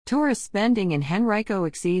Tourist spending in Henrico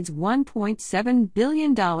exceeds $1.7 billion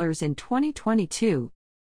in 2022.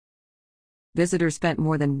 Visitors spent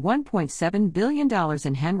more than $1.7 billion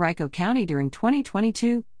in Henrico County during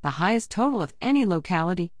 2022, the highest total of any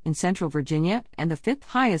locality in Central Virginia and the fifth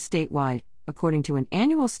highest statewide, according to an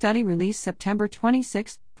annual study released September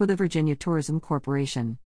 26 for the Virginia Tourism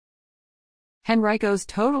Corporation. Henrico's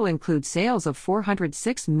total includes sales of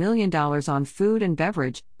 $406 million on food and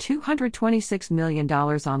beverage, $226 million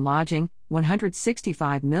on lodging,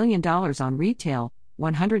 $165 million on retail,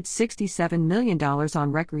 $167 million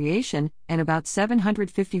on recreation, and about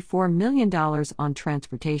 $754 million on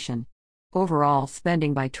transportation. Overall,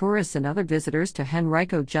 spending by tourists and other visitors to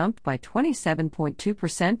Henrico jumped by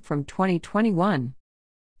 27.2% from 2021.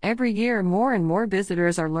 Every year, more and more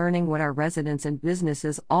visitors are learning what our residents and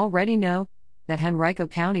businesses already know, that Henrico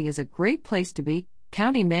County is a great place to be,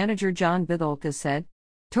 County Manager John Bitholka said.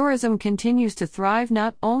 Tourism continues to thrive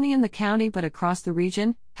not only in the county but across the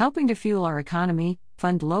region, helping to fuel our economy,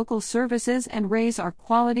 fund local services, and raise our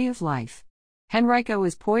quality of life. Henrico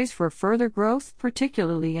is poised for further growth,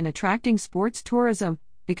 particularly in attracting sports tourism,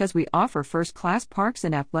 because we offer first-class parks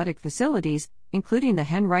and athletic facilities, including the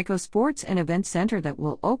Henrico Sports and Events Center that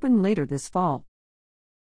will open later this fall.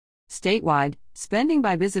 Statewide, spending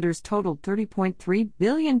by visitors totaled $30.3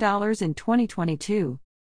 billion in 2022.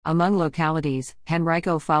 Among localities,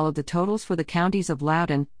 Henrico followed the totals for the counties of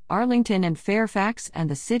Loudoun, Arlington, and Fairfax, and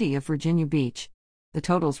the city of Virginia Beach. The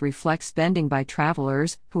totals reflect spending by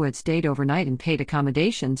travelers who had stayed overnight in paid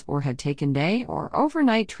accommodations or had taken day or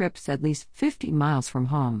overnight trips at least 50 miles from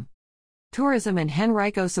home. Tourism in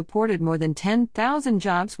Henrico supported more than 10,000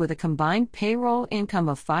 jobs with a combined payroll income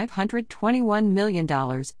of $521 million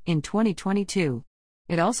in 2022.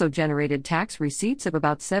 It also generated tax receipts of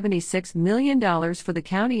about $76 million for the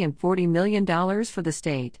county and $40 million for the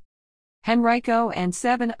state. Henrico and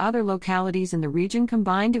 7 other localities in the region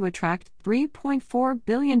combined to attract $3.4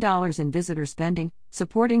 billion in visitor spending,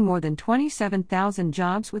 supporting more than 27,000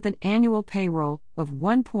 jobs with an annual payroll of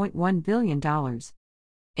 $1.1 billion.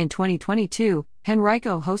 In 2022,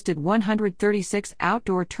 Henrico hosted 136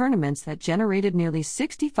 outdoor tournaments that generated nearly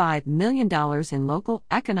 $65 million in local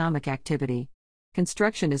economic activity.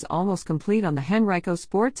 Construction is almost complete on the Henrico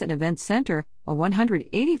Sports and Events Center, a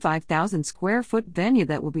 185,000 square foot venue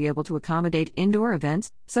that will be able to accommodate indoor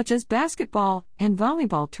events such as basketball and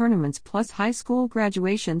volleyball tournaments plus high school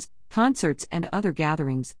graduations, concerts, and other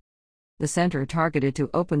gatherings. The center, targeted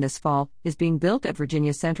to open this fall, is being built at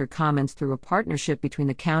Virginia Center Commons through a partnership between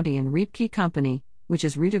the county and Riepke Company, which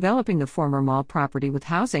is redeveloping the former mall property with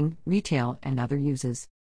housing, retail, and other uses.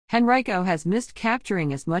 Henrico has missed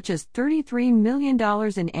capturing as much as $33 million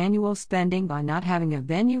in annual spending by not having a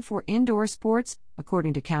venue for indoor sports,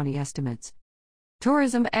 according to county estimates.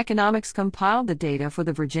 Tourism Economics compiled the data for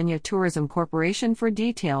the Virginia Tourism Corporation. For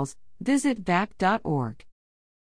details, visit vac.org.